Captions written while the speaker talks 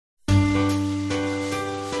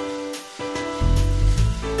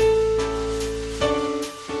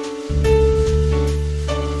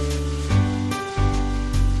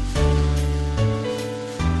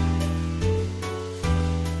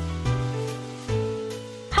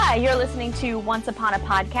Hi, you're listening to Once Upon a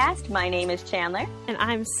Podcast. My name is Chandler. And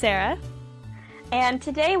I'm Sarah. And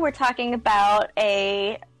today we're talking about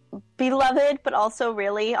a beloved but also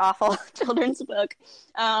really awful children's book.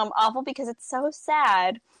 Awful because it's so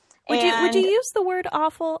sad. Would you use the word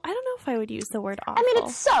awful? I don't know if I would use the word awful. I mean,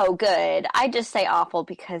 it's so good. I just say awful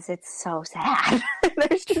because it's so sad.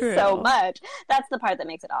 There's just so much. That's the part that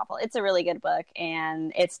makes it awful. It's a really good book,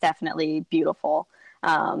 and it's definitely beautiful.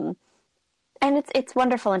 And it's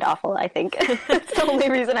wonderful and awful, I think. That's the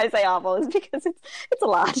only reason I say awful is because it's a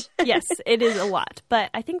lot. Yes, it is a lot.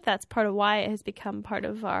 But I think that's part of why it has become part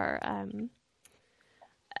of our,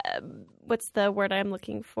 what's the word I'm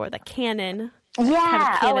looking for? The canon. Yeah. Kind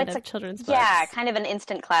of canon of children's books. Yeah, kind of an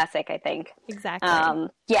instant classic, I think. Exactly.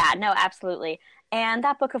 Yeah, no, absolutely. And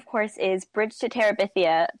that book, of course, is Bridge to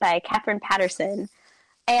Terabithia by Katherine Paterson.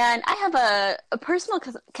 And I have a personal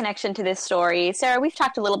connection to this story. Sarah, we've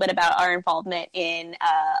talked a little bit about our involvement in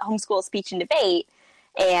homeschool speech and debate,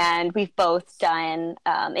 and we've both done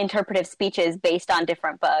interpretive speeches based on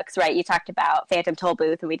different books, right? You talked about Phantom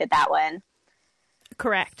Tollbooth, and we did that one.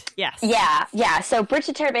 Correct, yes. Yeah. So Bridge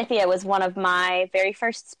to Terabithia was one of my very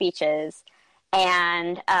first speeches,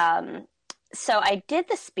 and so I did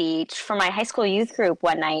the speech for my high school youth group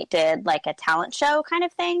one night, did like a talent show kind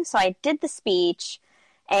of thing. So I did the speech.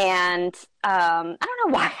 And I don't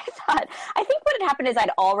know why I think what had happened is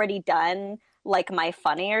I'd already done like my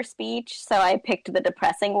funnier speech. So I picked the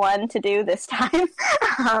depressing one to do this time.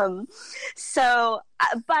 But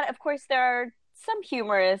of course there are some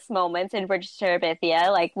humorous moments in Bridge to Terabithia,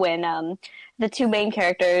 like when the two main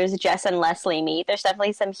characters, Jess and Leslie, meet. There's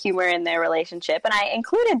definitely some humor in their relationship. And I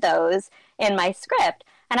included those in my script.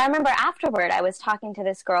 And I remember afterward, I was talking to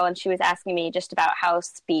this girl, and she was asking me just about how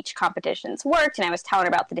speech competitions worked, and I was telling her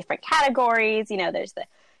about the different categories. You know, there's the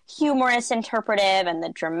humorous interpretive and the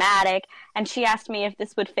dramatic, and she asked me if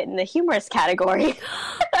this would fit in the humorous category.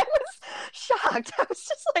 I was shocked. I was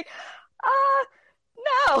just like,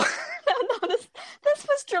 no, this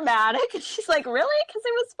was dramatic. And she's like, really? Because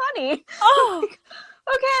it was funny. Oh, like,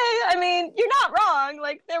 okay, I mean, you're not wrong.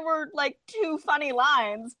 Like, there were, like, 2 funny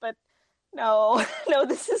lines, but no,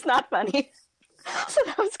 this is not funny. So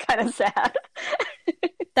that was kind of sad.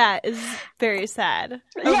 That is very sad.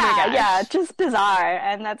 Oh yeah, just bizarre.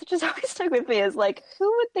 And that's just always stuck with me is like, who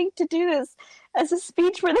would think to do this as a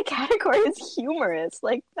speech where the category is humorous?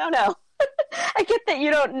 Like, no. I get that you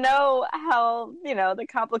don't know how, the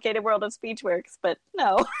complicated world of speech works, but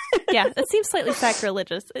no. Yeah, that seems slightly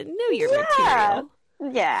sacrilegious. Know your material.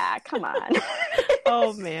 Yeah, come on.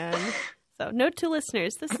 Oh, man. So, note to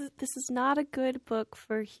listeners, this is not a good book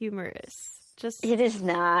for humorists. It is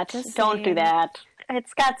not. Don't do that.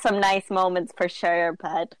 It's got some nice moments for sure,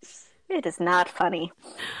 but it is not funny.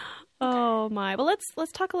 Oh my. Well,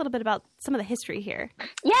 let's talk a little bit about some of the history here.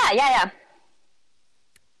 Yeah.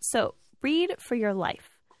 So, read for your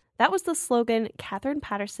life. That was the slogan Katherine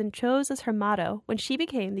Paterson chose as her motto when she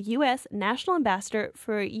became the U.S. National Ambassador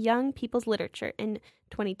for Young People's Literature in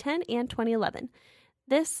 2010 and 2011.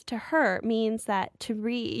 This, to her, means that to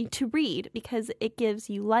read because it gives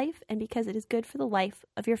you life and because it is good for the life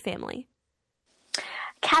of your family.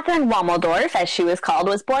 Catherine Wommeldorf, as she was called,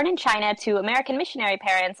 was born in China to American missionary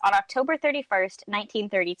parents on October 31st,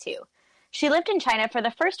 1932. She lived in China for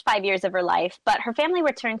the first 5 years of her life, but her family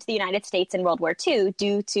returned to the United States in World War II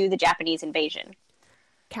due to the Japanese invasion.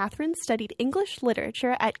 Catherine studied English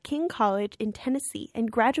literature at King College in Tennessee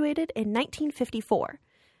and graduated in 1954.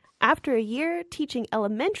 After a year teaching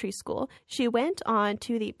elementary school, she went on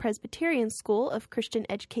to the Presbyterian School of Christian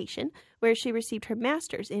Education, where she received her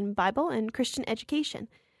master's in Bible and Christian education.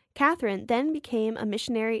 Catherine then became a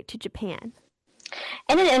missionary to Japan.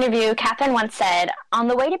 In an interview, Catherine once said, "On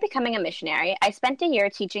the way to becoming a missionary, I spent a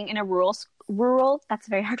year teaching in a rural, that's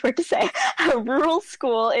a very hard word to say, a rural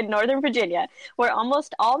school in Northern Virginia, where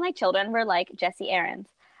almost all my children were like Jesse Aarons.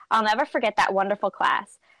 I'll never forget that wonderful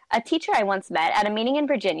class. A teacher I once met at a meeting in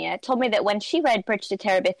Virginia told me that when she read Bridge to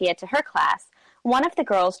Terabithia to her class, one of the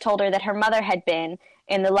girls told her that her mother had been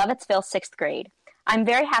in the Lovettsville 6th grade. I'm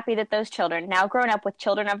very happy that those children, now grown up with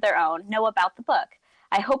children of their own, know about the book.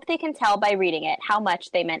 I hope they can tell by reading it how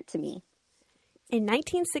much they meant to me." In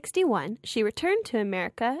 1961, she returned to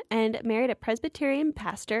America and married a Presbyterian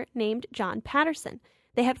pastor named John Patterson.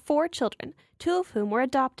 They had 4 children, 2 of whom were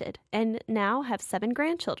adopted, and now have 7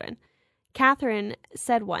 grandchildren. Catherine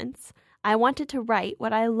said once, "I wanted to write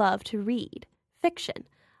what I love to read, fiction.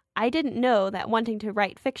 I didn't know that wanting to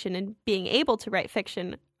write fiction and being able to write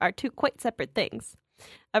fiction are 2 quite separate things."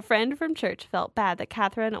 A friend from church felt bad that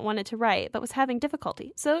Catherine wanted to write but was having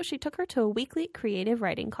difficulty, so she took her to a weekly creative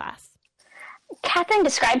writing class. Catherine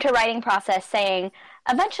described her writing process saying,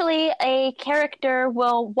 "Eventually, a character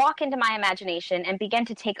will walk into my imagination and begin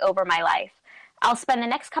to take over my life. I'll spend the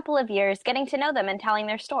next couple of years getting to know them and telling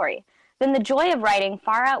their story. Then the joy of writing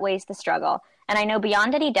far outweighs the struggle, and I know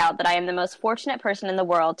beyond any doubt that I am the most fortunate person in the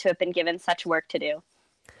world to have been given such work to do."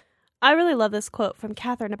 I really love this quote from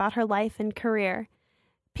Catherine about her life and career.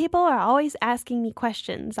 "People are always asking me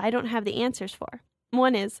questions I don't have the answers for.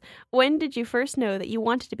 One is, when did you first know that you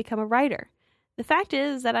wanted to become a writer? The fact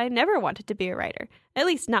is that I never wanted to be a writer, at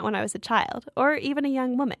least not when I was a child, or even a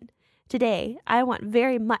young woman. Today, I want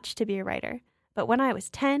very much to be a writer. But when I was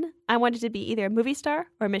 10, I wanted to be either a movie star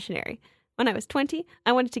or a missionary. When I was 20,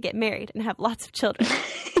 I wanted to get married and have lots of children."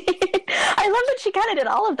 I love that she kind of did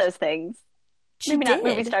all of those things. Maybe not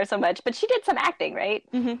movie star so much, but she did some acting, right?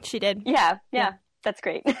 Mm-hmm, she did. Yeah. That's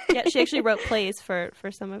great. Yeah, she actually wrote plays for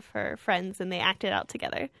some of her friends, and they acted out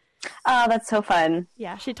together. Oh, that's so fun.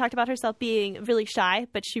 Yeah, she talked about herself being really shy,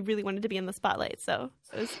 but she really wanted to be in the spotlight, so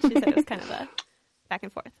she said it was kind of a back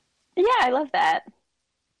and forth. Yeah, I love that.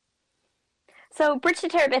 So, Bridge to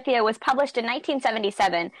Terabithia was published in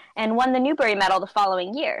 1977 and won the Newbery Medal the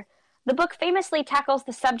following year. The book famously tackles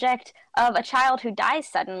the subject of a child who dies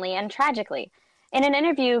suddenly and tragically. In an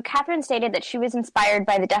interview, Catherine stated that she was inspired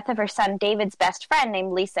by the death of her son David's best friend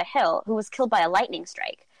named Lisa Hill, who was killed by a lightning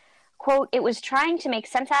strike. Quote, "It was trying to make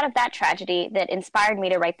sense out of that tragedy that inspired me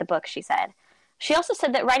to write the book," she said. She also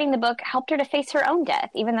said that writing the book helped her to face her own death,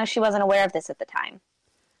 even though she wasn't aware of this at the time.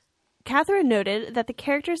 Catherine noted that the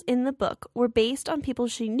characters in the book were based on people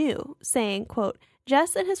she knew, saying, quote,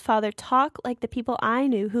 "Jess and his father talk like the people I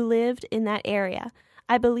knew who lived in that area.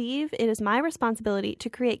 I believe it is my responsibility to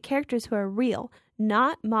create characters who are real,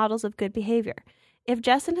 not models of good behavior. If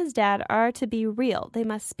Jess and his dad are to be real, they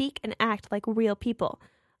must speak and act like real people.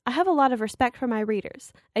 I have a lot of respect for my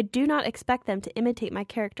readers. I do not expect them to imitate my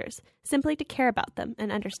characters, simply to care about them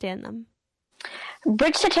and understand them."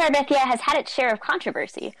 Bridge to Terabithia has had its share of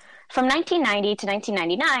controversy. From 1990 to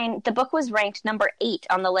 1999, the book was ranked number 8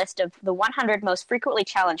 on the list of the 100 most frequently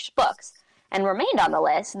challenged books, and remained on the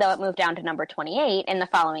list, though it moved down to number 28 in the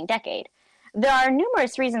following decade. There are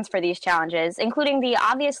numerous reasons for these challenges, including the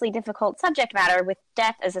obviously difficult subject matter with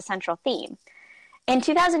death as a central theme. In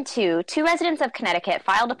 2002, 2 residents of Connecticut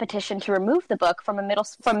filed a petition to remove the book from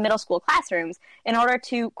middle school classrooms in order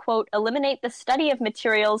to, quote, "eliminate the study of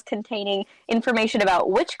materials containing information about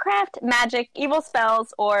witchcraft, magic, evil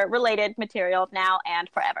spells, or related material now and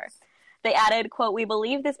forever." They added, quote, "We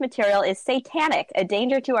believe this material is satanic, a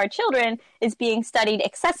danger to our children, is being studied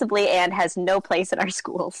excessively, and has no place in our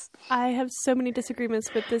schools." I have so many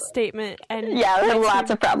disagreements with this statement, and yeah, there are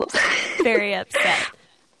lots of problems. Very upset.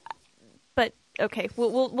 But okay,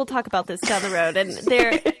 we'll talk about this down the road, and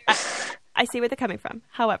I see where they're coming from.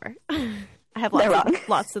 However, I have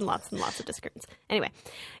lots and lots of disagreements. Anyway,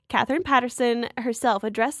 Catherine Paterson herself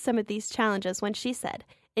addressed some of these challenges when she said,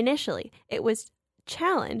 "Initially, it was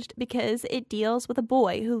challenged because it deals with a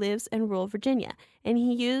boy who lives in rural Virginia, and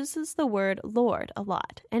he uses the word Lord a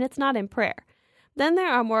lot, and it's not in prayer. Then there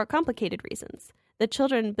are more complicated reasons. The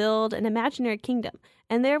children build an imaginary kingdom,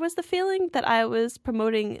 and there was the feeling that I was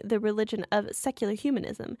promoting the religion of secular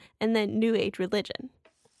humanism and then New Age religion."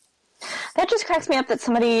 That just cracks me up that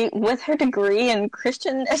somebody with her degree in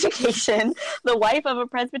Christian education, the wife of a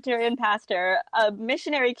Presbyterian pastor, a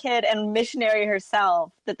missionary kid, and missionary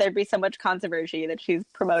herself, that there'd be so much controversy that she's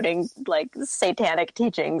promoting, like, satanic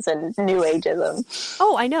teachings and New Ageism.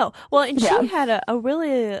 Oh, I know. Well, and she had a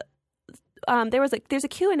really... there's a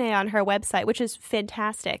Q&A on her website, which is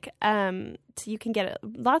fantastic. So you can get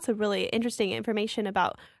lots of really interesting information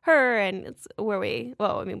about her, and it's where we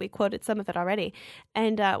quoted some of it already.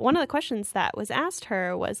 And one of the questions that was asked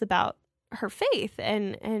her was about her faith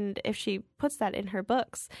and if she puts that in her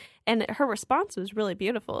books. And her response was really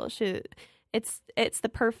beautiful. It's the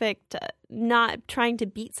perfect, not trying to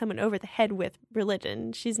beat someone over the head with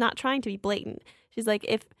religion. She's not trying to be blatant. She's like,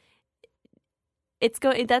 if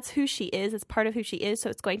that's who she is. It's part of who she is, so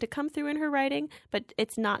it's going to come through in her writing, but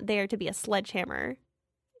it's not there to be a sledgehammer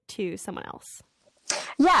to someone else.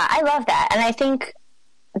 Yeah, I love that. And I think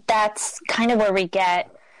that's kind of where we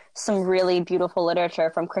get some really beautiful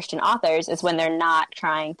literature from Christian authors, is when they're not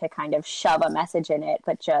trying to kind of shove a message in it,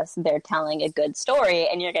 but just they're telling a good story,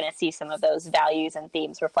 and you're going to see some of those values and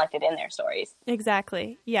themes reflected in their stories.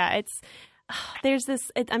 Exactly. Yeah, it's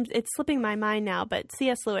slipping my mind now, but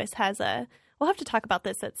C.S. Lewis has we'll have to talk about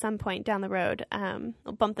this at some point down the road.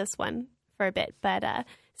 We'll bump this one for a bit. But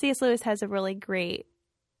C.S. Lewis has a really great,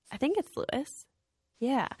 I think it's Lewis,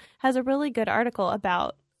 has a really good article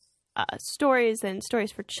about stories and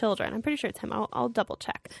stories for children. I'm pretty sure it's him. I'll double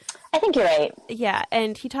check. I think you're right. Yeah,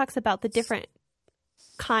 and he talks about the different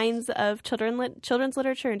kinds of children's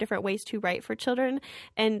literature and different ways to write for children,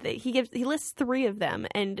 and he lists 3 of them,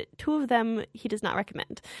 and 2 of them he does not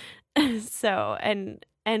recommend. So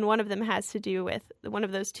and one of them has to do with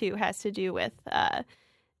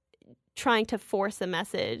trying to force a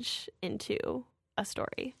message into a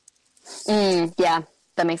story. Yeah,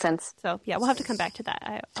 that makes sense. So yeah, we'll have to come back to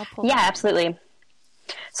that. I'll pull. Yeah, absolutely.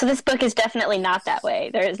 So this book is definitely not that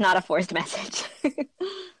way. There is not a forced message.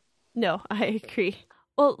 No, I agree.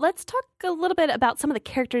 Well, let's talk a little bit about some of the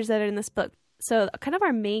characters that are in this book. So kind of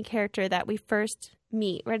our main character that we first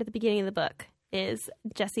meet right at the beginning of the book is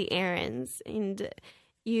Jesse Aarons. And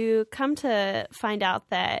you come to find out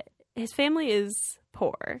that his family is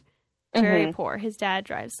poor, very poor. His dad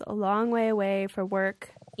drives a long way away for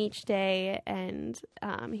work each day, and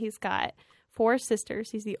he's got 4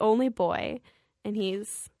 sisters. He's the only boy, and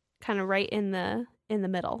he's kind of right in the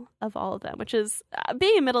middle of all of them, which is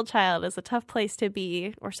being a middle child is a tough place to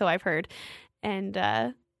be, or so I've heard, and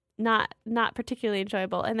not particularly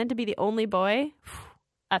enjoyable. And then to be the only boy,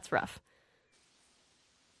 that's rough.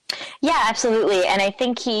 Yeah, absolutely. And I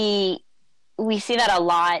think we see that a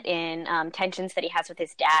lot in tensions that he has with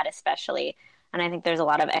his dad, especially. And I think there's a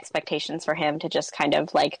lot of expectations for him to just kind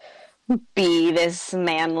of like be this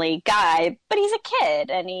manly guy, but he's a kid,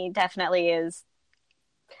 and he definitely is.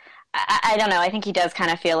 I don't know. I think he does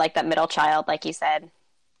kind of feel like that middle child, like you said.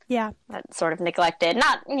 Yeah. That's sort of neglected,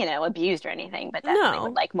 not, abused or anything, but definitely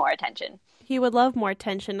would like more attention. He would love more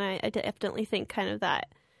attention. I definitely think kind of that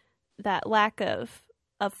lack of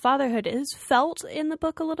fatherhood is felt in the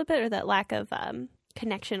book a little bit, or that lack of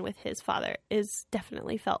connection with his father is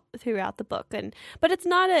definitely felt throughout the book. But it's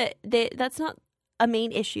not that's not a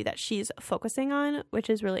main issue that she's focusing on, which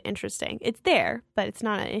is really interesting. It's there, but it's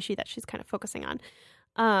not an issue that she's kind of focusing on.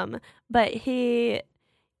 But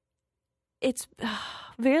it's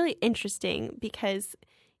really interesting because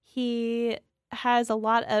he has a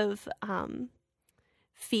lot of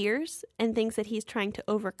fears and things that he's trying to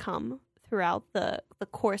overcome throughout the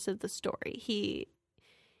course of the story. He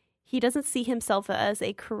doesn't see himself as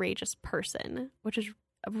a courageous person, which is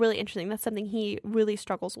really interesting. That's something he really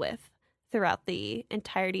struggles with throughout the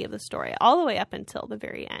entirety of the story, all the way up until the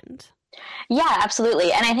very end. Yeah,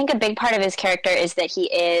 absolutely. And I think a big part of his character is that he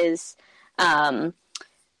is,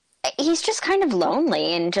 he's just kind of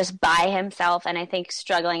lonely and just by himself. And I think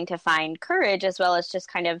struggling to find courage, as well as just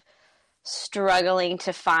kind of struggling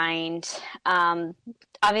to find,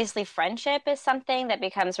 obviously friendship is something that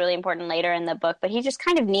becomes really important later in the book, but he just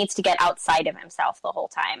kind of needs to get outside of himself the whole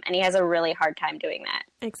time. And he has a really hard time doing that.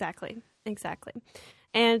 Exactly.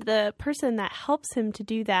 And the person that helps him to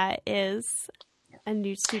do that is a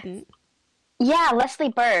new student. Yeah, Leslie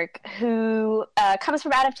Burke, who comes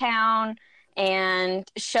from out of town and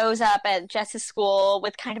shows up at Jess's school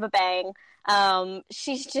with kind of a bang.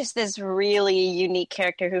 She's just this really unique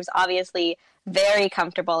character who's obviously very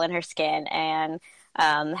comfortable in her skin and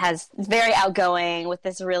has very outgoing with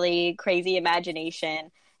this really crazy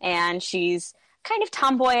imagination. And she's kind of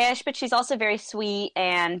tomboyish, but she's also very sweet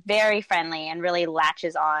and very friendly and really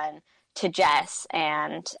latches on to Jess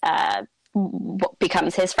and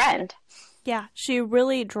becomes his friend. Yeah, she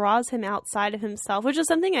really draws him outside of himself, which is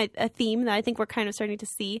something, a theme that I think we're kind of starting to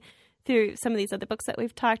see through some of these other books that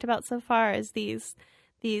we've talked about so far, is these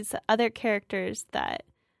other characters that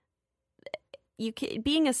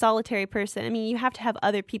being a solitary person, I mean, you have to have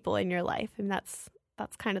other people in your life, and that's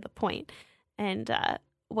kind of the point. And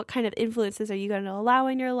what kind of influences are you going to allow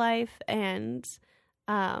in your life? And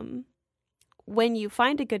when you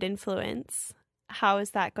find a good influence, how is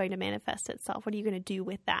that going to manifest itself? What are you going to do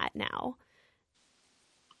with that now?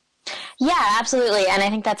 Yeah, absolutely. And I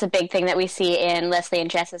think that's a big thing that we see in Leslie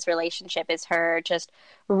and Jess's relationship, is her just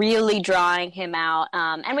really drawing him out.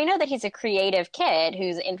 And we know that he's a creative kid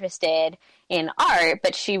who's interested in art,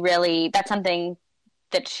 but that's something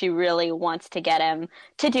that she really wants to get him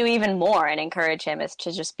to do even more and encourage him, is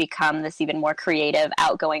to just become this even more creative,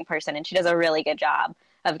 outgoing person. And she does a really good job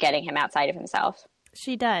of getting him outside of himself.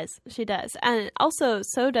 She does. And also,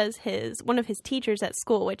 so does one of his teachers at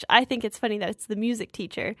school, which I think it's funny that it's the music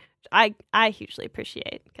teacher. I hugely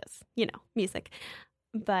appreciate, because, music.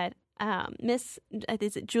 But Miss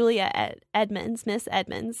Julia Edmonds, Miss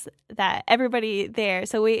Edmonds, that everybody there.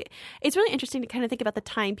 So it's really interesting to kind of think about the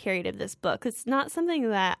time period of this book. It's not something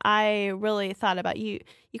that I really thought about. You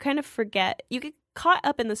kind of forget, you get caught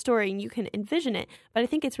up in the story and you can envision it, but I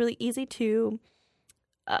think it's really easy to,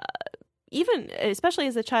 even especially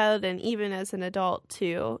as a child and even as an adult,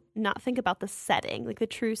 to not think about the setting, like the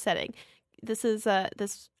true setting. This is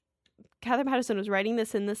Katherine Paterson was writing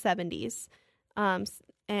this in the 70s.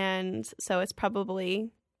 And so it's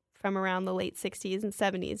probably from around the late 60s and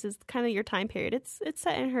 70s is kind of your time period. It's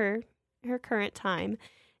set in her current time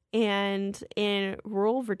and in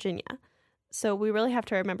rural Virginia. So we really have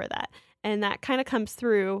to remember that. And that kind of comes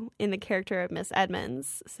through in the character of Miss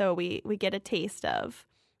Edmonds. So we get a taste of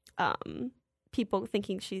people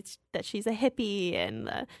thinking she's a hippie and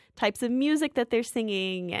the types of music that they're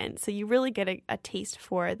singing. And so you really get a taste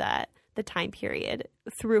for the time period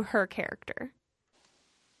through her character.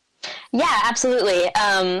 Yeah, absolutely.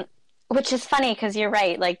 Which is funny because you're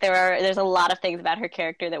right. Like there's a lot of things about her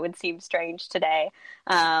character that would seem strange today.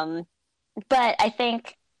 But I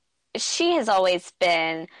think she has always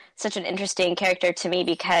been such an interesting character to me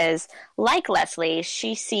because, like Leslie,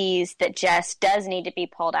 she sees that Jess does need to be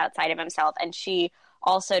pulled outside of himself, and she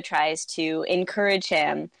also tries to encourage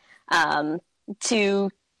him to,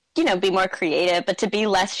 be more creative, but to be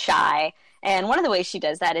less shy. And one of the ways she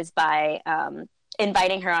does that is by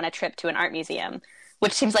inviting her on a trip to an art museum,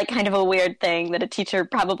 which seems like kind of a weird thing that a teacher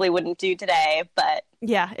probably wouldn't do today. But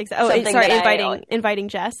yeah, exactly. Oh, sorry, inviting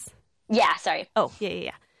Jess. Yeah, sorry. Oh,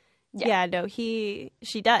 yeah. Yeah, no, she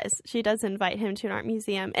does invite him to an art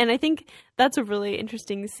museum. And I think that's a really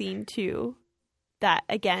interesting scene too, that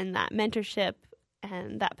again, that mentorship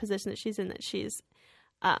and that position that she's in, that she's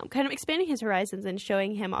kind of expanding his horizons and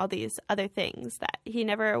showing him all these other things that he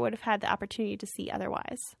never would have had the opportunity to see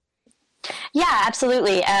otherwise. Yeah,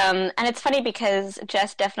 absolutely. And it's funny because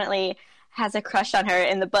Jess definitely has a crush on her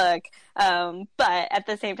in the book. But at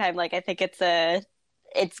the same time, like, I think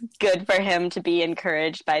it's good for him to be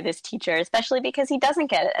encouraged by this teacher, especially because he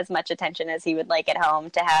doesn't get as much attention as he would like at home,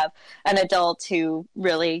 to have an adult who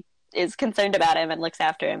really is concerned about him and looks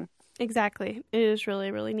after him. Exactly. It is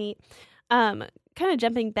really, really neat. Kind of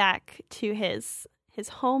jumping back to his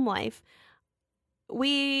home life,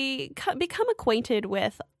 we become acquainted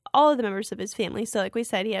with all of the members of his family. So like we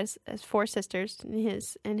said, he has 4 sisters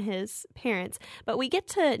and his parents, but we get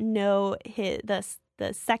to know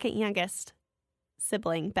the second youngest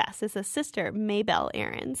sibling best. Is a sister, Maybelle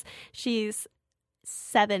Aarons. She's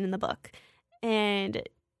 7 in the book, and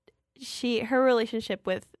her relationship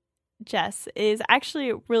with Jess is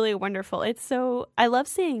actually really wonderful. I love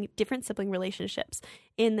seeing different sibling relationships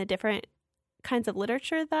in the different kinds of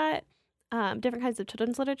literature different kinds of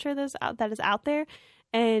children's literature that is out there,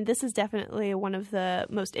 and this is definitely one of the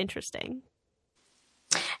most interesting.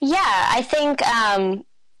 Yeah, I think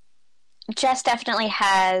Jess definitely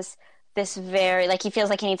has this very, like, he feels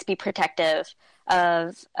like he needs to be protective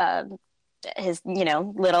of his,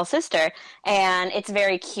 little sister. And it's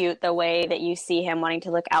very cute the way that you see him wanting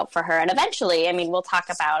to look out for her. And eventually, I mean, we'll talk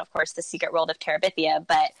about, of course, the secret world of Terabithia,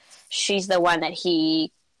 but she's the one that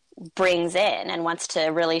he brings in and wants to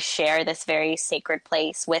really share this very sacred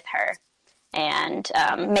place with her and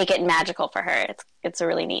make it magical for her. It's a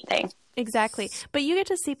really neat thing. Exactly. But you get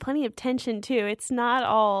to see plenty of tension too. It's not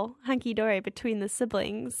all hunky-dory between the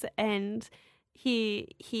siblings, and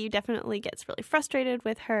he definitely gets really frustrated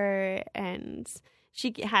with her, and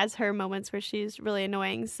she has her moments where she's really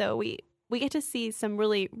annoying. So we get to see some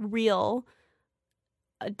really real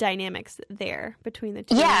dynamics there between the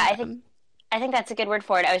two. Yeah, I think that's a good word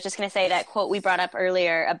for it. I was just going to say that quote we brought up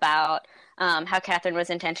earlier about how Catherine was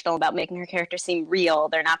intentional about making her characters seem real.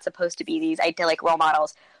 They're not supposed to be these idyllic role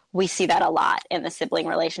models. We see that a lot in the sibling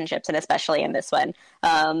relationships, and especially in this one.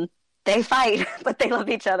 They fight, but they love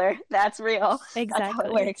each other. That's real. Exactly. That's how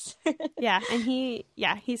it works. Yeah, and he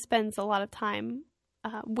spends a lot of time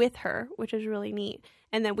with her, which is really neat.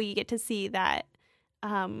 And then we get to see that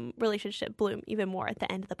relationship bloom even more at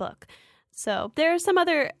the end of the book. So there are some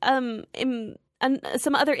other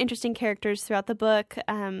interesting characters throughout the book.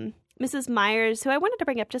 Mrs. Myers, who I wanted to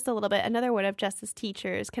bring up just a little bit, another one of Jess's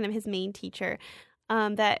teachers, kind of his main teacher,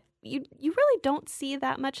 that you really don't see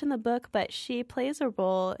that much in the book, but she plays a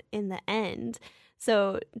role in the end.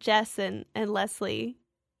 So Jess and Leslie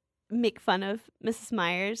make fun of Mrs.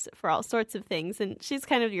 Myers for all sorts of things, and she's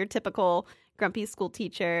kind of your typical grumpy school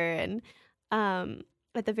teacher. And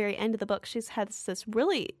at the very end of the book, she's had this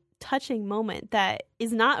really touching moment that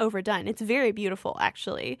is not overdone. It's very beautiful,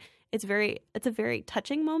 actually. It's a very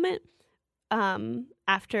touching moment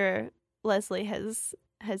after Leslie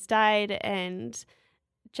has died and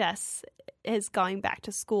Jess is going back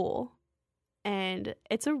to school, and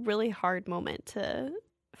it's a really hard moment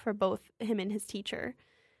for both him and his teacher.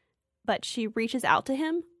 But she reaches out to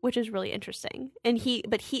him, which is really interesting. And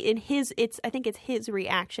I think it's his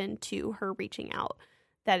reaction to her reaching out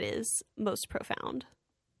that is most profound.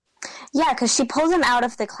 Yeah, because she pulls him out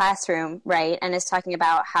of the classroom, right, and is talking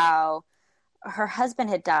about how her husband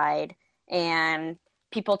had died and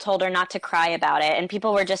people told her not to cry about it, and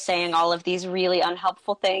people were just saying all of these really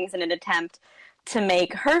unhelpful things in an attempt to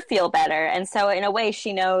make her feel better. And so in a way,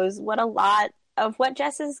 she knows what a lot of what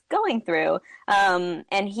Jess is going through.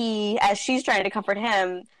 And he, as she's trying to comfort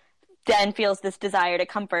him, then feels this desire to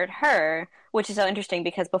comfort her, which is so interesting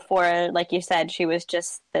because before, like you said, she was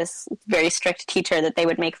just this very strict teacher that they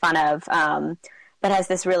would make fun of, but has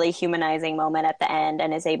this really humanizing moment at the end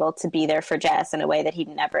and is able to be there for Jess in a way that he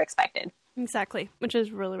never expected. Exactly, which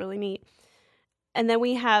is really, really neat. And then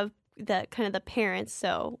we have the kind of the parents.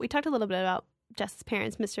 So we talked a little bit about Jess's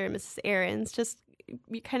parents, Mr. and Mrs. Aarons, just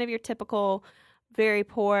kind of your typical, very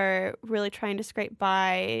poor, really trying to scrape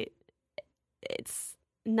by. It's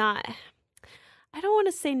not, I don't want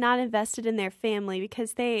to say not invested in their family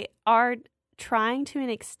because they are trying to an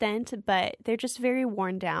extent, but they're just very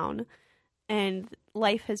worn down and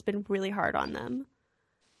life has been really hard on them.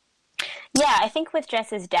 Yeah, I think with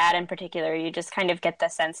Jess's dad in particular, you just kind of get the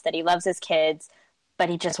sense that he loves his kids, but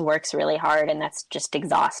he just works really hard and that's just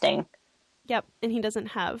exhausting. Yep, and he doesn't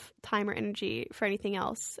have time or energy for anything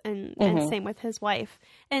else, and same with his wife.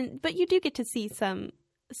 But you do get to see some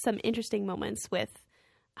interesting moments with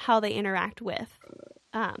how they interact with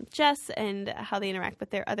Jess and how they interact with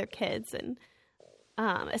their other kids, and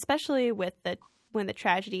especially with when the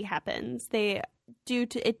tragedy happens,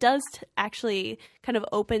 it does actually kind of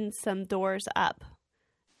open some doors up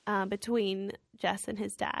between Jess and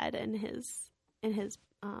his dad and his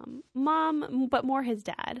mom, but more his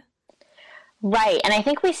dad. Right, and I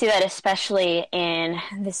think we see that especially in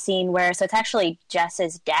the scene where, so it's actually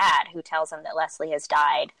Jess's dad who tells him that Leslie has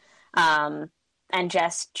died, and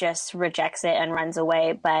Jess just rejects it and runs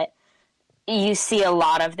away, but you see a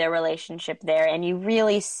lot of their relationship there, and you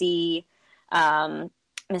really see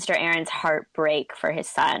Mr. Aarons' heart break for his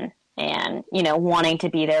son, and, wanting to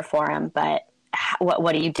be there for him, but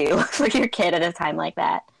what do you do for your kid at a time like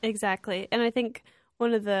that? Exactly, and I think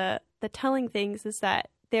one of the telling things is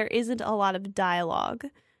that there isn't a lot of dialogue,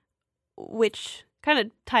 which kind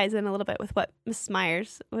of ties in a little bit with what Mrs.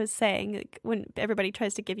 Myers was saying. Like, when everybody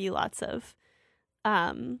tries to give you lots of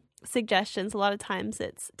suggestions, a lot of times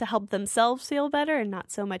it's to help themselves feel better and not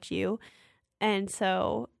so much you. And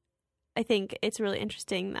so I think it's really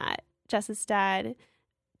interesting that Jess's dad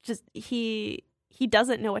he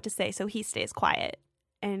doesn't know what to say, so he stays quiet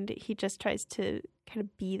and he just tries to kind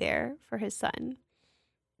of be there for his son.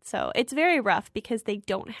 So it's very rough because they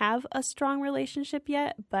don't have a strong relationship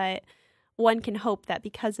yet, but one can hope that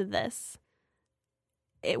because of this,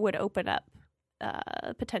 it would open up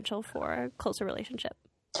potential for a closer relationship.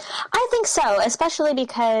 I think so, especially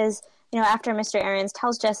because, after Mr. Aarons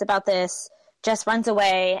tells Jess about this, Jess runs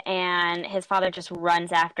away and his father just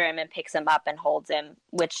runs after him and picks him up and holds him,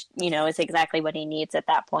 which, is exactly what he needs at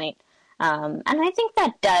that point. And I think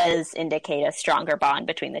that does indicate a stronger bond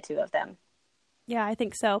between the two of them. Yeah, I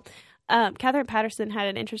think so. Katherine Paterson had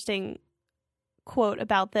an interesting quote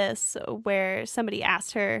about this where somebody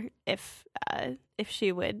asked her if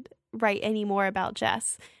she would write any more about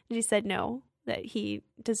Jess. And she said no, that he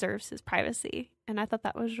deserves his privacy. And I thought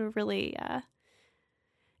that was a really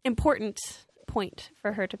important point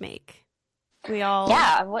for her to make.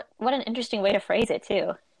 Yeah, what an interesting way to phrase it,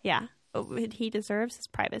 too. Yeah, he deserves his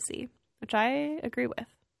privacy, which I agree with.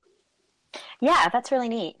 Yeah, that's really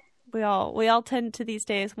neat. We all tend to these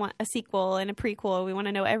days want a sequel and a prequel. We want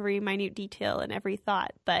to know every minute detail and every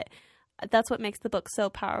thought, but that's what makes the book so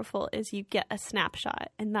powerful is you get a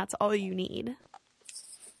snapshot and that's all you need.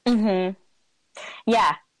 Mhm.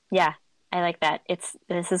 Yeah. I like that.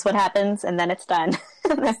 This is what happens and then it's done.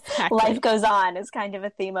 Exactly. Life goes on is kind of a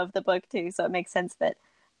theme of the book too, so it makes sense that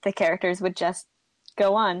the characters would just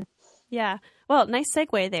go on. Yeah. Well, nice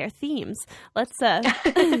segue there. Themes. Let's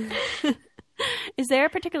Is there a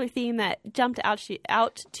particular theme that jumped out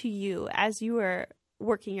to you as you were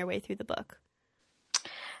working your way through the book?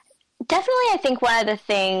 Definitely, I think one of the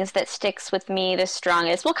things that sticks with me the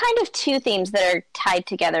strongest, kind of two themes that are tied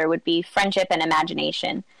together would be friendship and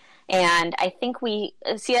imagination. And I think we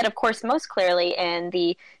see that, of course, most clearly in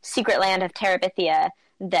the secret land of Terabithia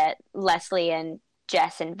that Leslie and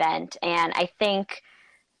Jess invent. And I think,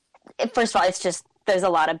 first of all, there's a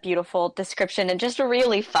lot of beautiful description and just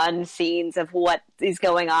really fun scenes of what is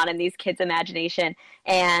going on in these kids' imagination.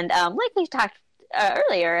 And like we talked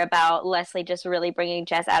earlier about Leslie just really bringing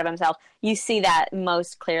Jess out of himself, you see that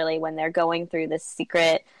most clearly when they're going through this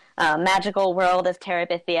secret magical world of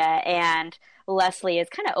Terabithia, and Leslie is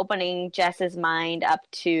kind of opening Jess's mind up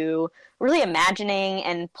to really imagining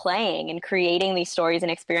and playing and creating these stories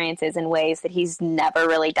and experiences in ways that he's never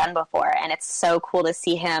really done before. And it's so cool to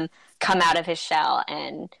see him come out of his shell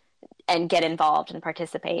and get involved and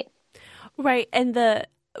participate. Right. And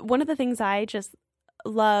one of the things I just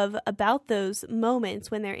love about those moments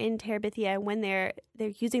when they're in Terabithia, when they're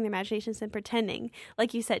using their imaginations and pretending.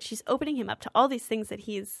 Like you said, she's opening him up to all these things that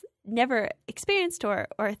he's never experienced or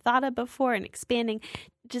thought of before, and expanding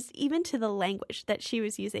just even to the language that she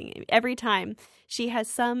was using. Every time she has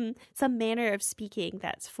some manner of speaking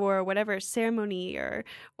that's for whatever ceremony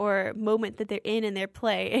or moment that they're in their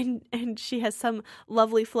play, and she has some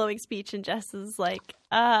lovely flowing speech, and Jess is like,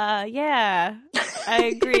 yeah, I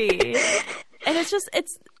agree. And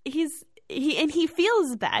he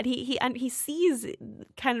feels bad. He sees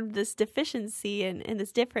kind of this deficiency and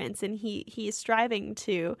this difference, and he is striving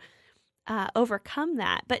to overcome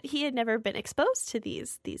that. But he had never been exposed to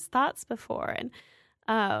these thoughts before,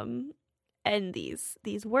 and these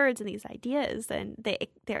words and these ideas, and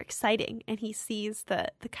they're exciting. And he sees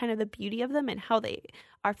the kind of the beauty of them and how they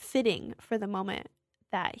are fitting for the moment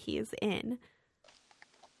that he is in.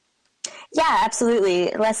 Yeah, absolutely.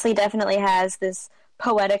 Leslie definitely has this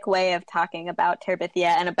poetic way of talking about Terabithia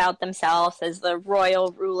and about themselves as the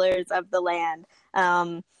royal rulers of the land.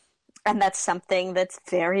 And that's something that's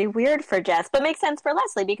very weird for Jess, but makes sense for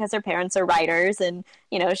Leslie because her parents are writers and,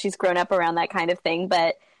 she's grown up around that kind of thing.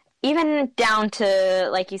 But even down to,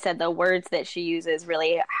 like you said, the words that she uses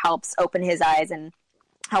really helps open his eyes and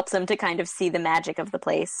helps him to kind of see the magic of the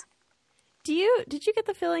place. Did you get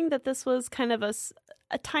the feeling that this was kind of a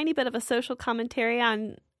tiny bit of a social commentary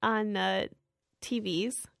on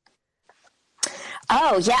TVs?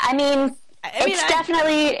 Oh yeah, I mean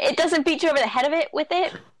definitely, it doesn't beat you over the head with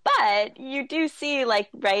it, but you do see,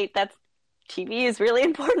 that's TV is really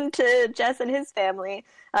important to Jess and his family,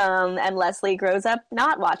 and Leslie grows up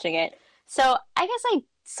not watching it. So I guess I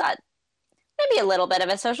saw maybe a little bit of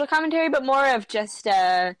a social commentary, but more of just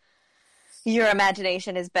your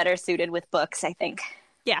imagination is better suited with books, I think.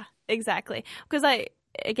 Yeah, exactly. Because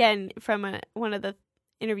from one of the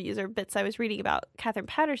interviews or bits I was reading about Catherine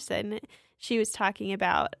Patterson, she was talking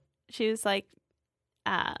about, she was like,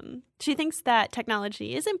 she thinks that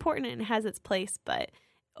technology is important and has its place, but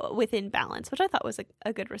within balance, which I thought was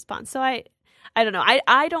a good response. So I don't know.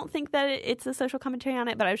 I don't think that it's a social commentary on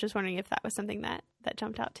it, but I was just wondering if that was something that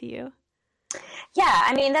jumped out to you. Yeah,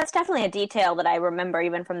 I mean, that's definitely a detail that I remember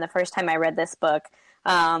even from the first time I read this book.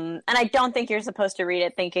 And I don't think you're supposed to read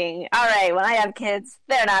it thinking, all right, when I have kids,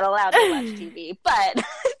 they're not allowed to watch TV. But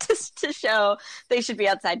just to show they should be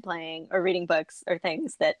outside playing or reading books or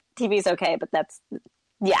things, that TV is okay. But it's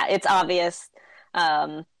obvious.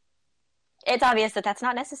 It's obvious that that's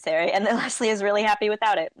not necessary, and that Leslie is really happy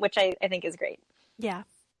without it, which I think is great. Yeah.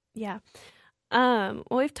 Yeah. Well,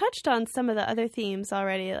 we've touched on some of the other themes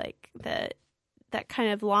already, like that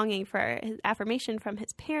kind of longing for his affirmation from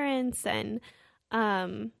his parents, and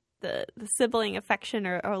the sibling affection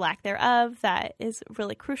or lack thereof that is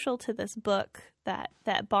really crucial to this book,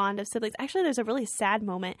 that bond of siblings. Actually, there's a really sad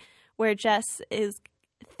moment where Jess is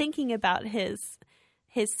thinking about his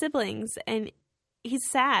siblings, and he's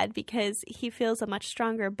sad because he feels a much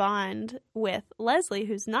stronger bond with Leslie,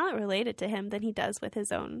 who's not related to him, than he does with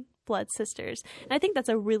his own blood sisters. And I think that's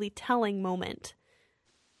a really telling moment.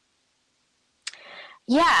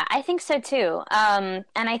 Yeah, I think so too. And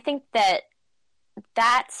I think that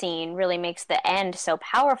scene really makes the end so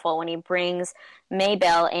powerful when he brings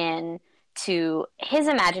Maybelle in to his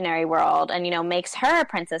imaginary world and, makes her a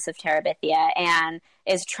princess of Terabithia and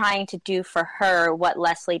is trying to do for her what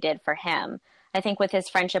Leslie did for him. I think with his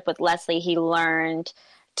friendship with Leslie, he learned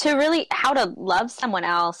to really how to love someone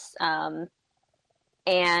else, and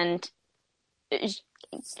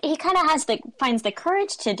he kind of finds the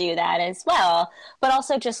courage to do that as well, but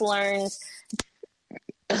also just learns.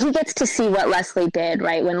 He gets to see what Leslie did,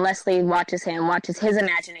 right? When Leslie watches his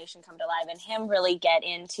imagination come to life and him really get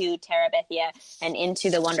into Terabithia and into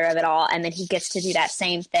the wonder of it all, and then he gets to do that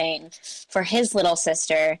same thing for his little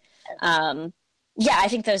sister. Yeah, I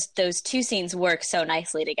think those two scenes work so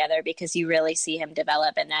nicely together because you really see him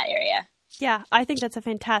develop in that area. Yeah, I think that's a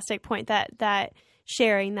fantastic point, that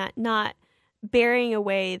sharing, that not bearing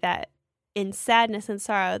away that in sadness and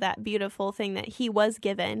sorrow, that beautiful thing that he was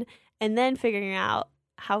given, and then figuring out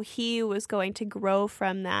how he was going to grow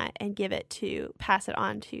from that and pass it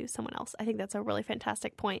on to someone else. I think that's a really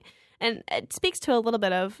fantastic point. And it speaks to a little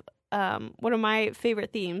bit of one of my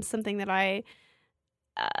favorite themes, something that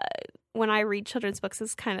when I read children's books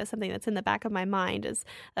is kind of something that's in the back of my mind, is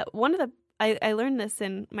that I learned this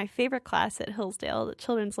in my favorite class at Hillsdale,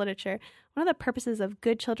 children's literature. One of the purposes of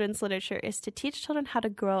good children's literature is to teach children how to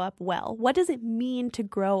grow up well. What does it mean to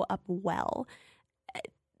grow up well?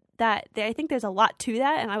 I think there's a lot to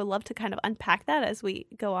that, and I would love to kind of unpack that as we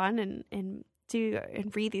go on and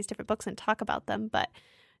read these different books and talk about them. But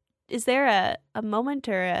is there a moment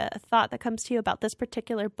or a thought that comes to you about this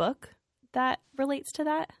particular book that relates to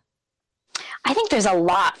that? I think there's a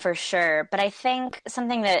lot for sure, but I think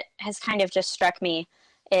something that has kind of just struck me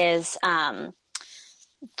is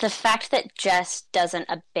the fact that Jess doesn't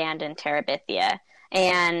abandon Terabithia.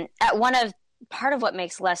 And part of what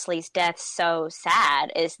makes Leslie's death so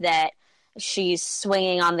sad is that she's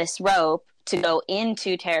swinging on this rope to go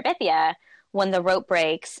into Terabithia when the rope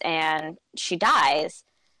breaks and she dies.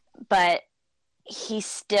 But he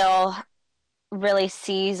still really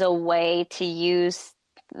sees a way to use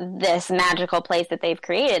this magical place that they've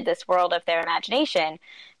created, this world of their imagination,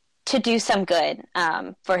 to do some good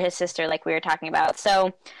for his sister, like we were talking about.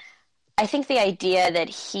 So I think the idea that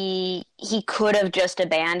he could have just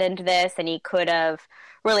abandoned this and he could have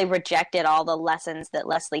really rejected all the lessons that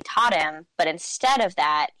Leslie taught him, but instead of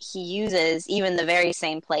that, he uses even the very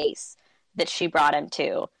same place that she brought him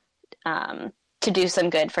to do some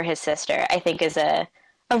good for his sister, I think is a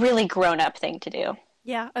really grown-up thing to do.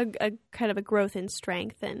 Yeah, a kind of a growth in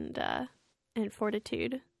strength and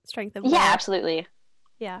fortitude, strength of will. Yeah, absolutely.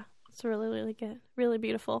 Yeah, it's really, really good, really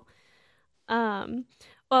beautiful.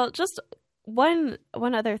 Well, just one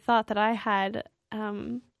other thought that I had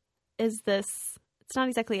is this. It's not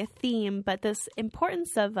exactly a theme, but this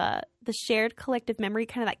importance of the shared collective memory,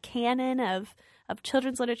 kind of that canon of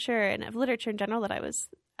children's literature and of literature in general that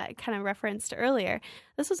I kind of referenced earlier.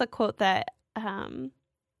 This was a quote that.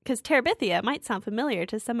 Because Terabithia might sound familiar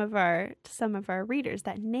to some of our readers,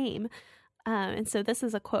 that name. And so this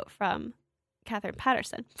is a quote from Katherine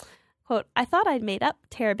Paterson. Quote, "I thought I'd made up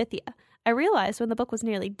Terabithia. I realized when the book was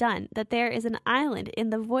nearly done that there is an island in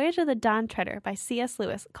The Voyage of the Dawn Treader by C.S.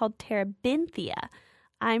 Lewis called Terabithia.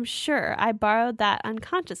 I'm sure I borrowed that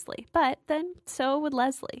unconsciously, but then so would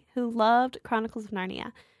Leslie, who loved Chronicles of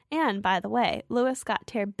Narnia. And, by the way, Lewis got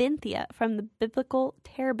Terabithia from the biblical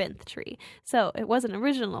terebinth tree, so it wasn't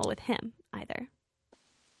original with him either."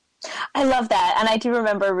 I love that, and I do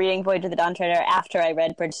remember reading Voyage of the Dawn Treader after I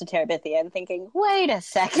read Bridge to Terabithia and thinking, wait a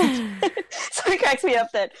second. So it cracks me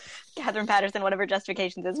up that Katherine Paterson, one of her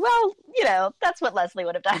justifications is, well, that's what Leslie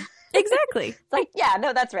would have done. Exactly. It's like, yeah,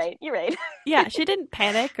 no, that's right. You're right. Yeah, she didn't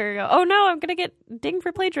panic or go, oh no, I'm going to get dinged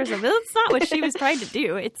for plagiarism. That's not what she was trying to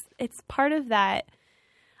do. It's part of that.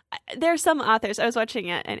 There are some authors. I was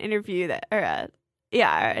watching an interview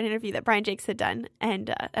an interview that Brian Jakes had done,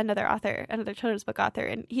 and another children's book author,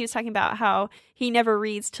 and he was talking about how he never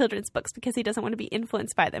reads children's books because he doesn't want to be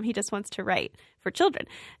influenced by them. He just wants to write for children,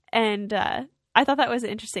 and I thought that was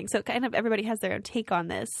interesting. So kind of everybody has their own take on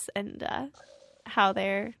this, and how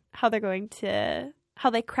they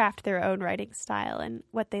craft their own writing style and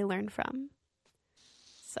what they learn from.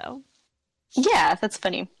 So, yeah, that's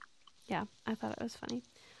funny. Yeah, I thought it was funny.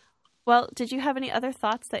 Well, did you have any other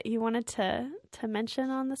thoughts that you wanted to mention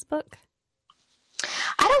on this book?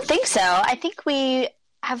 I don't think so. I think we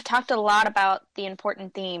have talked a lot about the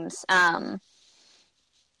important themes. Yeah,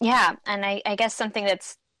 and I guess something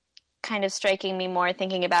that's kind of striking me more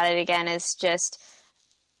thinking about it again is just,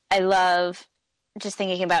 I love just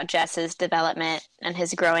thinking about Jess's development and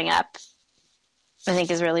his growing up. I think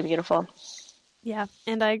is really beautiful. Yeah,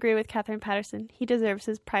 and I agree with Katherine Paterson. He deserves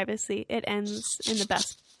his privacy. It ends in the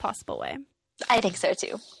best possible way. I think so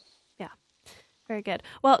too. Yeah, very good.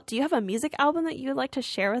 Well, do you have a music album that you would like to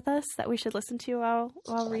share with us that we should listen to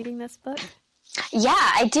while reading this book? Yeah,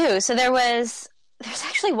 I do. So there's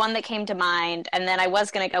actually one that came to mind, and then I was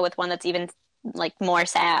going to go with one that's even like more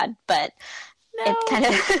sad, but it kind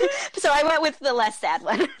of so I went with the less sad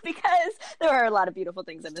one because there are a lot of beautiful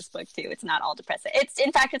things in this book too. It's not all depressing.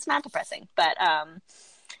 It's not depressing, but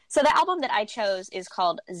so the album that I chose is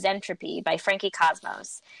called Zentropy by Frankie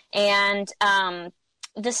Cosmos. And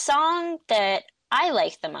the song that I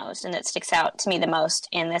like the most and that sticks out to me the most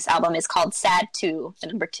in this album is called Sad 2, the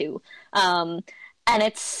number 2. And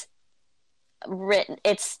it's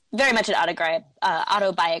very much an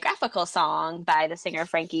autobiographical song by the singer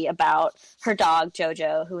Frankie about her dog,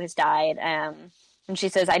 Jojo, who has died. And she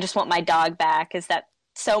says, "I just want my dog back. Is that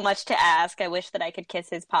so much to ask? I wish that I could kiss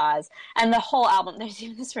his paws." And the whole album, there's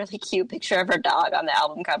even this really cute picture of her dog on the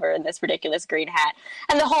album cover in this ridiculous green hat.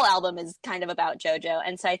 And the whole album is kind of about Jojo.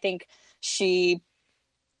 And so I think it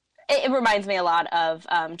reminds me a lot of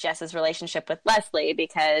Jess's relationship with Leslie,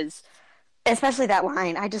 because especially that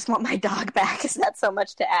line, "I just want my dog back. Is that so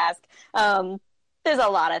much to ask?" There's a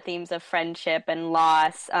lot of themes of friendship and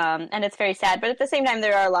loss, and it's very sad. But at the same time,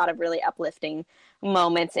 there are a lot of really uplifting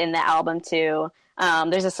moments in the album too.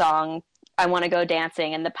 There's a song, "I Want to Go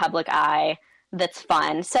Dancing in the Public Eye," that's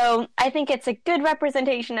fun. So I think it's a good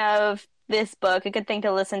representation of this book, a good thing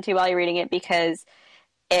to listen to while you're reading it, because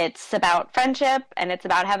it's about friendship, and it's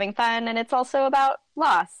about having fun, and it's also about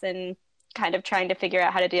loss and kind of trying to figure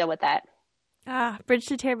out how to deal with that. Bridge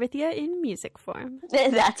to Terabithia in music form.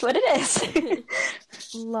 That's what it is.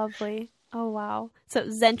 Lovely. Oh, wow. So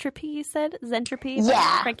Zentropy, you said? Zentropy?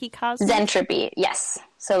 Yeah. Frankie Cosmo? Zentropy, yes.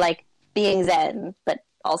 So like being zen, but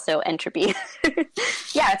also entropy.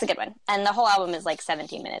 Yeah, it's a good one. And the whole album is like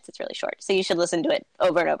 17 minutes. It's really short. So you should listen to it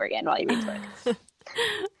over and over again while you read the book.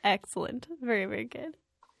 Excellent. Very, very good.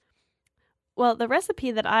 Well, the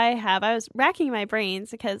recipe that I have, I was racking my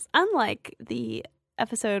brains because unlike the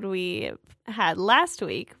episode we had last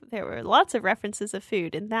week, there were lots of references of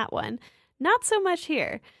food in that one. Not so much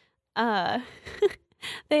here. There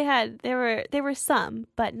were some,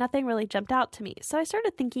 but nothing really jumped out to me. So I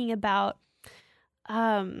started thinking about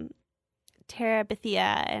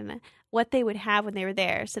Terabithia and what they would have when they were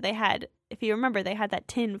there. So they had, if you remember, they had that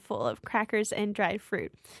tin full of crackers and dried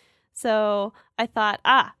fruit. So I thought,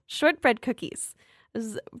 shortbread cookies. I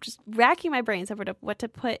was just racking my brains over what to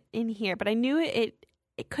put in here, but I knew it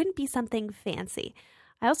couldn't be something fancy.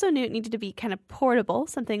 I also knew it needed to be kind of portable,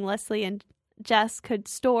 something Leslie and Jess could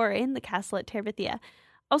store in the castle at Terabithia.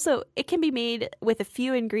 Also, it can be made with a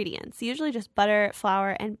few ingredients, usually just butter,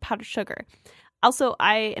 flour, and powdered sugar. Also,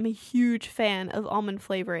 I am a huge fan of almond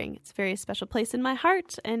flavoring. It's a very special place in my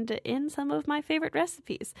heart and in some of my favorite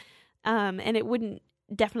recipes. And it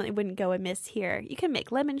definitely wouldn't go amiss here. You can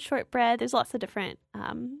make lemon shortbread. There's lots of different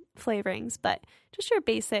flavorings, but just your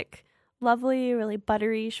basic, lovely, really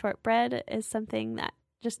buttery shortbread is something that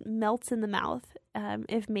just melts in the mouth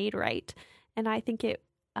if made right. And I think it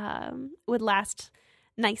would last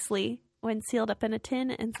nicely when sealed up in a tin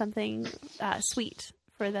and something sweet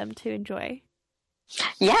for them to enjoy.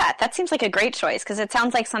 Yeah, that seems like a great choice because it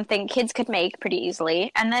sounds like something kids could make pretty easily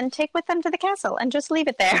and then take with them to the castle and just leave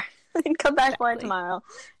it there and come back for it tomorrow.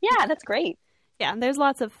 Yeah, that's great. Yeah, and there's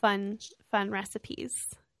lots of fun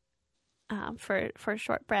recipes for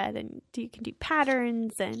shortbread, and you can do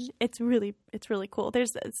patterns, and it's really cool.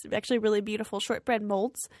 It's actually really beautiful shortbread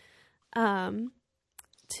molds. You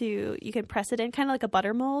can press it in kind of like a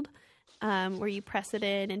butter mold, where you press it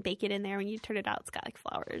in and bake it in there. When you turn it out, it's got like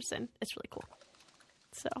flowers, and it's really cool.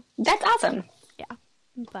 So that's awesome. Yeah,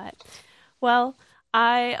 but well,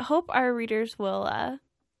 I hope our readers will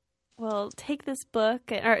take this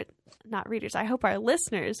book, or not readers. I hope our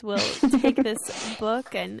listeners will take this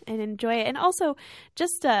book and enjoy it. And also,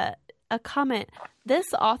 just a comment.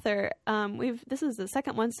 This author, this is the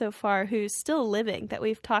second one so far who's still living that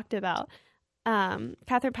we've talked about.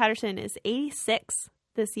 Katherine Paterson is 86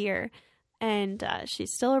 this year. And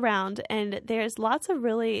she's still around, and there's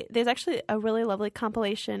actually a really lovely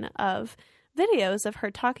compilation of videos of her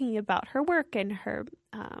talking about her work and her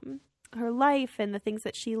life and the things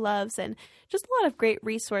that she loves, and just a lot of great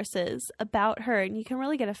resources about her, and you can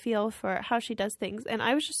really get a feel for how she does things. And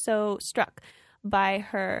I was just so struck by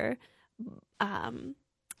her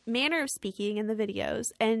manner of speaking in the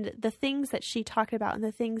videos and the things that she talked about and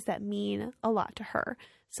the things that mean a lot to her.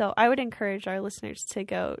 So I would encourage our listeners to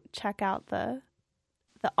go check out the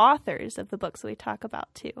authors of the books that we talk about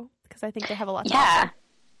too, because I think they have a lot to offer.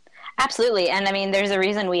 Absolutely. And I mean, there's a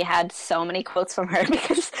reason we had so many quotes from her,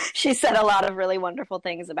 because she said a lot of really wonderful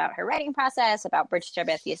things about her writing process, about Bridge to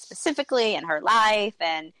Terabithia specifically, and her life.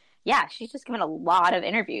 And yeah, she's just given a lot of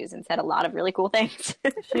interviews and said a lot of really cool things.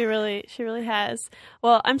 She really has.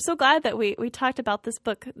 Well, I'm so glad that we talked about this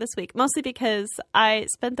book this week, mostly because I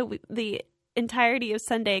spent the entirety of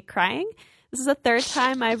Sunday crying. This is the third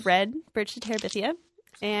time I've read Bridge to Terabithia,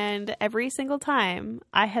 and every single time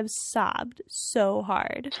I have sobbed so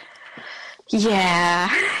hard. Yeah,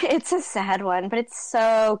 it's a sad one, but it's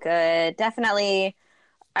so good. Definitely,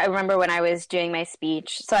 I remember when I was doing my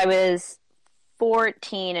speech, so I was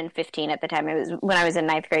 14 and 15 at the time. It was when I was in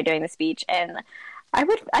 9th grade doing the speech, and I'd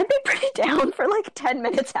be pretty down for like 10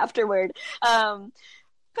 minutes afterward.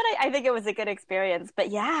 But I think it was a good experience. But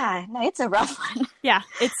yeah, no, it's a rough one. Yeah,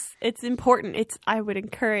 it's important. I would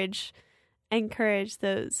encourage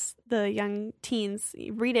the young teens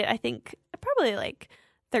read it. I think probably like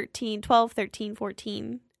 12, 13,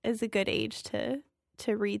 14 is a good age to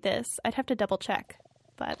read this. I'd have to double check.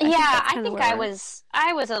 But I think I was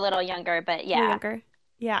a little younger, but yeah. Younger.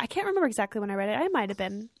 Yeah, I can't remember exactly when I read it. I might have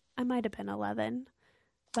been 11.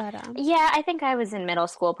 But yeah, I think I was in middle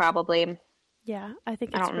school probably. Yeah, I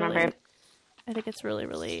think it's really,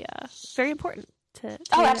 really very important to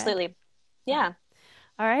Oh, absolutely. Yeah.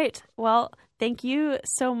 All right. Well, thank you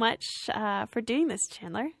so much for doing this,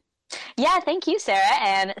 Chandler. Yeah, thank you, Sarah,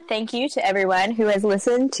 and thank you to everyone who has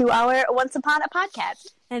listened to our Once Upon a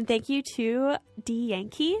Podcast. And thank you to D.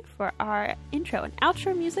 Yankee for our intro and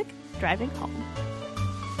outro music, Driving Home.